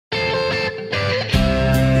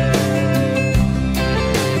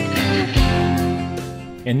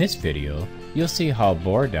In this video, you'll see how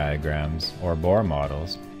Bohr diagrams, or Bohr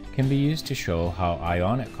models, can be used to show how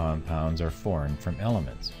ionic compounds are formed from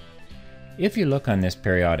elements. If you look on this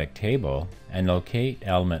periodic table and locate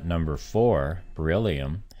element number 4,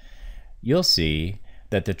 beryllium, you'll see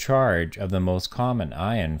that the charge of the most common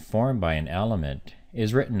ion formed by an element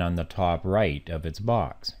is written on the top right of its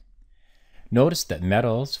box. Notice that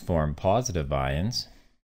metals form positive ions,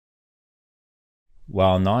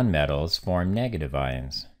 while nonmetals form negative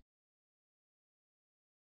ions.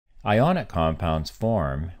 Ionic compounds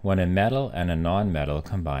form when a metal and a nonmetal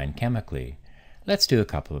combine chemically. Let's do a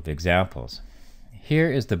couple of examples. Here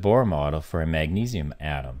is the Bohr model for a magnesium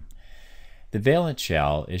atom. The valence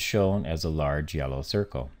shell is shown as a large yellow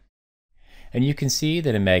circle. And you can see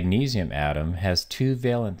that a magnesium atom has 2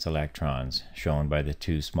 valence electrons, shown by the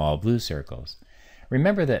 2 small blue circles.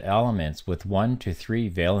 Remember that elements with 1 to 3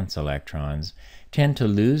 valence electrons tend to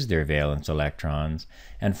lose their valence electrons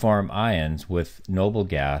and form ions with noble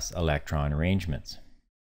gas electron arrangements.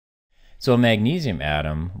 So a magnesium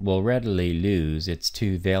atom will readily lose its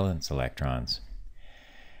 2 valence electrons.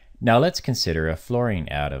 Now let's consider a fluorine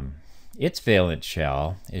atom. Its valence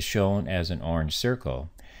shell is shown as an orange circle,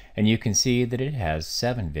 and you can see that it has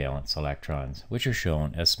 7 valence electrons, which are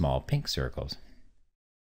shown as small pink circles.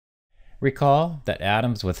 Recall that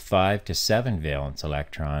atoms with 5 to 7 valence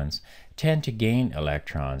electrons tend to gain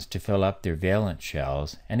electrons to fill up their valence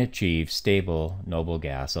shells and achieve stable noble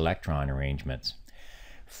gas electron arrangements.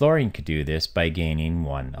 Fluorine could do this by gaining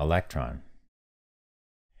 1 electron.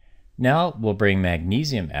 Now we'll bring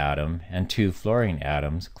magnesium atom and 2 fluorine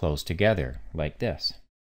atoms close together, like this.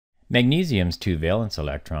 Magnesium's 2 valence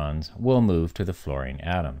electrons will move to the fluorine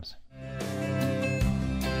atoms.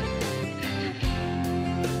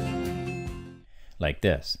 Like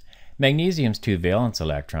this. Magnesium's 2 valence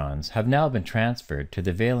electrons have now been transferred to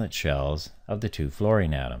the valence shells of the 2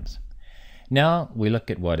 fluorine atoms. Now we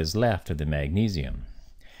look at what is left of the magnesium.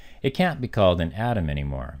 It can't be called an atom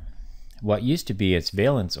anymore. What used to be its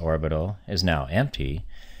valence orbital is now empty,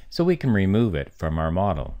 so we can remove it from our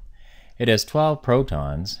model. It has 12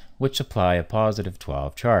 protons, which supply a positive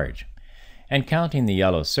 12 charge. And counting the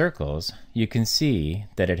yellow circles, you can see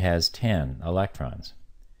that it has 10 electrons,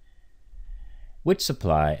 which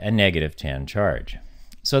supply a negative 10 charge.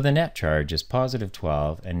 So the net charge is positive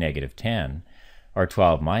 12 and negative 10, or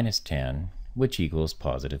 12 minus 10, which equals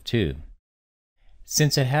positive 2.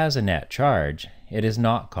 Since it has a net charge, it is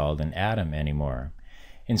not called an atom anymore.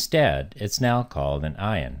 Instead, it's now called an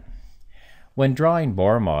ion. When drawing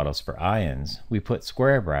Bohr models for ions, we put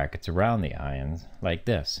square brackets around the ions, like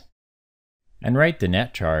this, and write the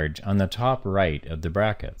net charge on the top right of the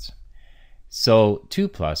brackets. So 2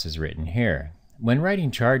 plus is written here. When writing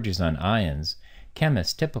charges on ions,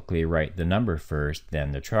 chemists typically write the number first,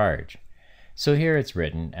 then the charge. So here it's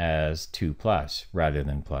written as 2 plus rather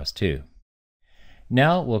than plus 2.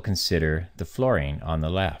 Now we'll consider the fluorine on the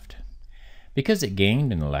left. Because it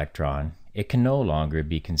gained an electron, it can no longer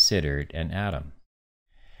be considered an atom.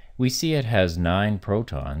 We see it has 9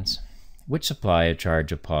 protons, which supply a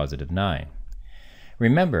charge of positive 9.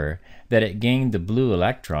 Remember that it gained the blue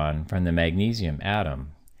electron from the magnesium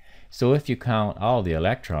atom. So if you count all the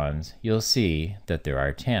electrons, you'll see that there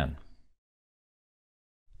are 10.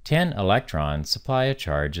 10 electrons supply a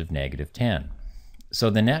charge of negative 10. So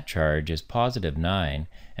the net charge is positive 9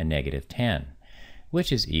 and negative 10,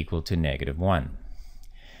 which is equal to negative 1.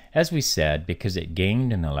 As we said, because it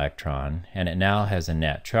gained an electron and it now has a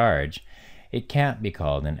net charge, it can't be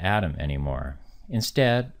called an atom anymore.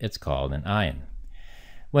 Instead, it's called an ion.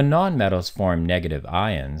 When nonmetals form negative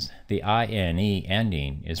ions, the INE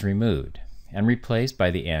ending is removed and replaced by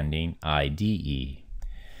the ending IDE.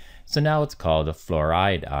 So now it's called a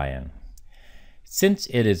fluoride ion. Since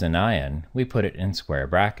it is an ion, we put it in square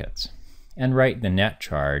brackets and write the net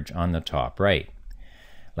charge on the top right,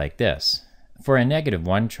 like this. For a negative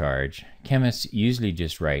 1 charge, chemists usually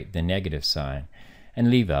just write the negative sign and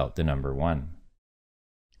leave out the number 1.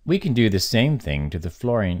 We can do the same thing to the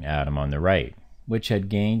fluorine atom on the right, which had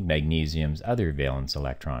gained magnesium's other valence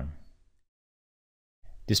electron,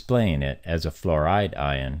 displaying it as a fluoride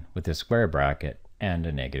ion with a square bracket and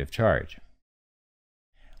a negative charge.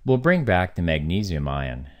 We'll bring back the magnesium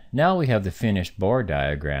ion. Now we have the finished Bohr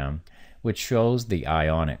diagram, which shows the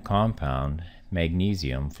ionic compound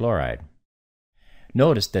magnesium fluoride.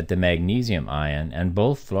 Notice that the magnesium ion and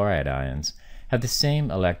both fluoride ions have the same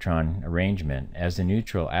electron arrangement as the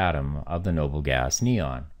neutral atom of the noble gas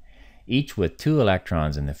neon, each with 2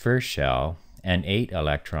 electrons in the first shell and 8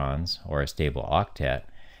 electrons, or a stable octet,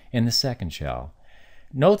 in the second shell.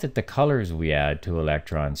 Note that the colors we add to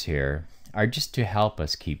electrons here are just to help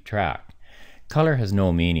us keep track. color has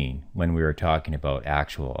no meaning when we are talking about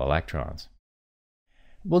actual electrons.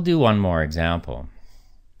 We'll do one more example.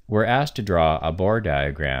 We're asked to draw a Bohr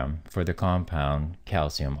diagram for the compound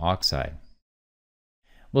calcium oxide.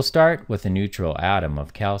 We'll start with a neutral atom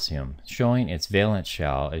of calcium, showing its valence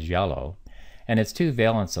shell as yellow and its two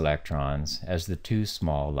valence electrons as the two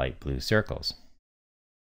small light blue circles.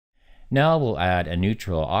 Now we'll add a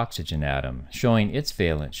neutral oxygen atom, showing its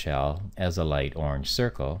valence shell as a light orange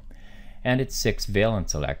circle and its 6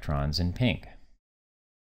 valence electrons in pink.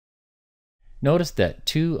 Notice that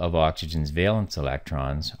 2 of oxygen's valence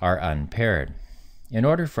electrons are unpaired. In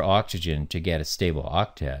order for oxygen to get a stable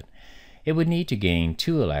octet, it would need to gain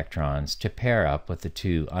 2 electrons to pair up with the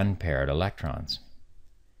 2 unpaired electrons.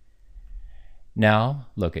 Now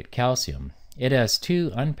look at calcium. It has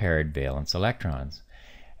 2 unpaired valence electrons.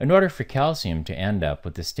 In order for calcium to end up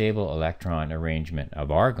with the stable electron arrangement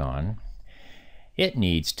of argon, it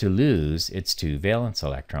needs to lose its 2 valence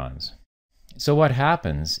electrons. So what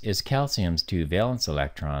happens is calcium's 2 valence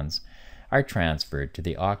electrons are transferred to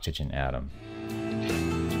the oxygen atom.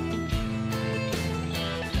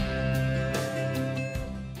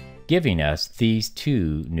 Giving us these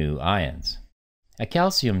 2 new ions. A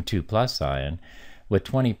calcium 2+ ion with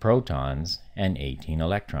 20 protons and 18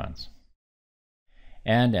 electrons.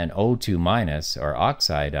 And an O2- or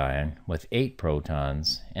oxide ion with 8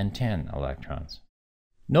 protons and 10 electrons.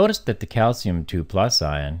 Notice that the calcium 2+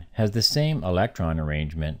 ion has the same electron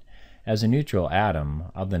arrangement as a neutral atom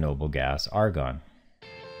of the noble gas argon.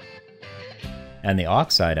 And the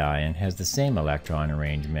oxide ion has the same electron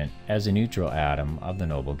arrangement as a neutral atom of the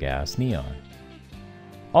noble gas neon.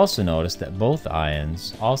 Also notice that both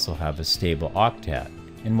ions also have a stable octet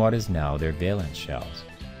in what is now their valence shells.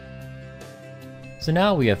 So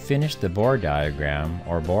now we have finished the Bohr diagram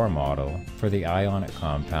or Bohr model for the ionic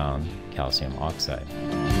compound calcium oxide.